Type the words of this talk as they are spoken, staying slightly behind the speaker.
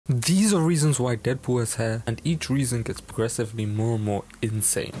These are reasons why Deadpool has hair, and each reason gets progressively more and more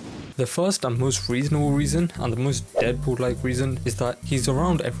insane. The first and most reasonable reason, and the most Deadpool-like reason, is that he's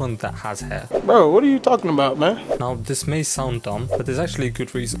around everyone that has hair. Bro, what are you talking about, man? Now, this may sound dumb, but there's actually a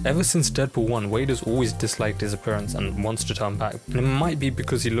good reason. Ever since Deadpool 1, Wade has always disliked his appearance and wants to turn back, and it might be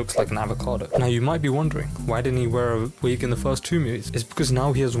because he looks like an avocado. Now, you might be wondering, why didn't he wear a wig in the first two movies? It's because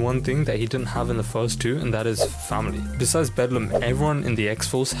now he has one thing that he didn't have in the first two, and that is family. Besides Bedlam, everyone in the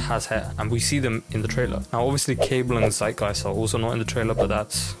X-Force has hair, and we see them in the trailer. Now, obviously, Cable and Zeitgeist are also not in the trailer, but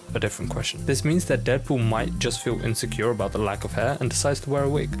that's a different question. This means that Deadpool might just feel insecure about the lack of hair and decides to wear a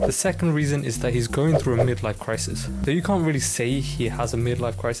wig. The second reason is that he's going through a midlife crisis. Though you can't really say he has a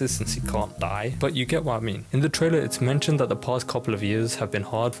midlife crisis since he can't die, but you get what I mean. In the trailer, it's mentioned that the past couple of years have been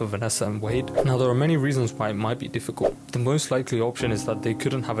hard for Vanessa and Wade. Now, there are many reasons why it might be difficult. The most likely option is that they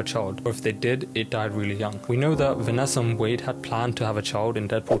couldn't have a child, or if they did, it died really young. We know that Vanessa and Wade had planned to have a child in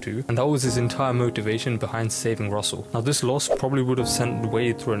Deadpool 2, and that was his entire motivation behind saving Russell. Now, this loss probably would have sent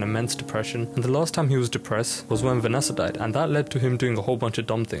Wade through an immense depression, and the last time he was depressed was when Vanessa died, and that led to him doing a whole bunch of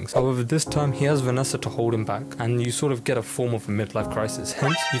dumb things. However, this time he has Vanessa to hold him back, and you sort of get a form of a midlife crisis,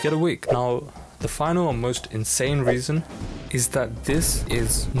 hence you get a wig. Now, the final and most insane reason is that this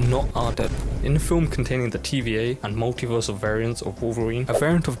is not our Deadpool. In a film containing the TVA and multiversal variants of Wolverine, a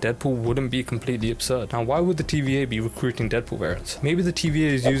variant of Deadpool wouldn't be completely absurd. Now, why would the TVA be recruiting Deadpool variants? Maybe the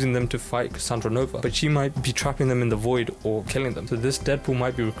TVA is using them to fight Cassandra Nova, but she might be trapping them in the void or killing them. So this Deadpool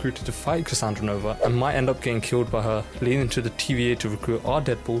might be recruited to fight Cassandra Nova and might end up getting killed by her, leading to the TVA to recruit our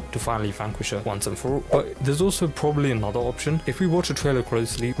Deadpool to finally vanquish her once and for all. But there's also probably another option. If we watch a trailer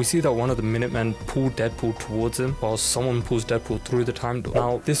closely, we see that one of the Minutemen pull Deadpool towards him while someone pulls Deadpool through the time door.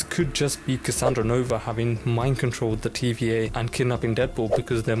 Now, this could just be Cassandra Nova having mind controlled the TVA and kidnapping Deadpool,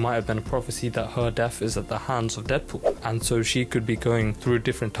 because there might have been a prophecy that her death is at the hands of Deadpool, and so she could be going through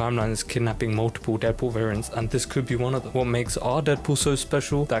different timelines kidnapping multiple Deadpool variants, and this could be one of them. What makes our Deadpool so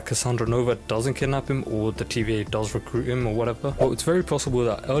special that Cassandra Nova doesn't kidnap him, or the TVA does recruit him, or whatever? Well, it's very possible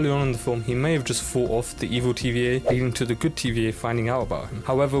that early on in the film he may have just fought off the evil TVA, leading to the good TVA finding out about him.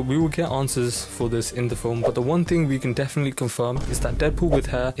 However, we will get answers for this in the film, but the one thing we can definitely confirm is that Deadpool with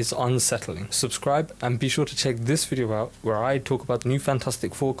hair is unsettling. Subscribe and be sure to check this video out where I talk about the new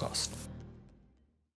Fantastic Forecast.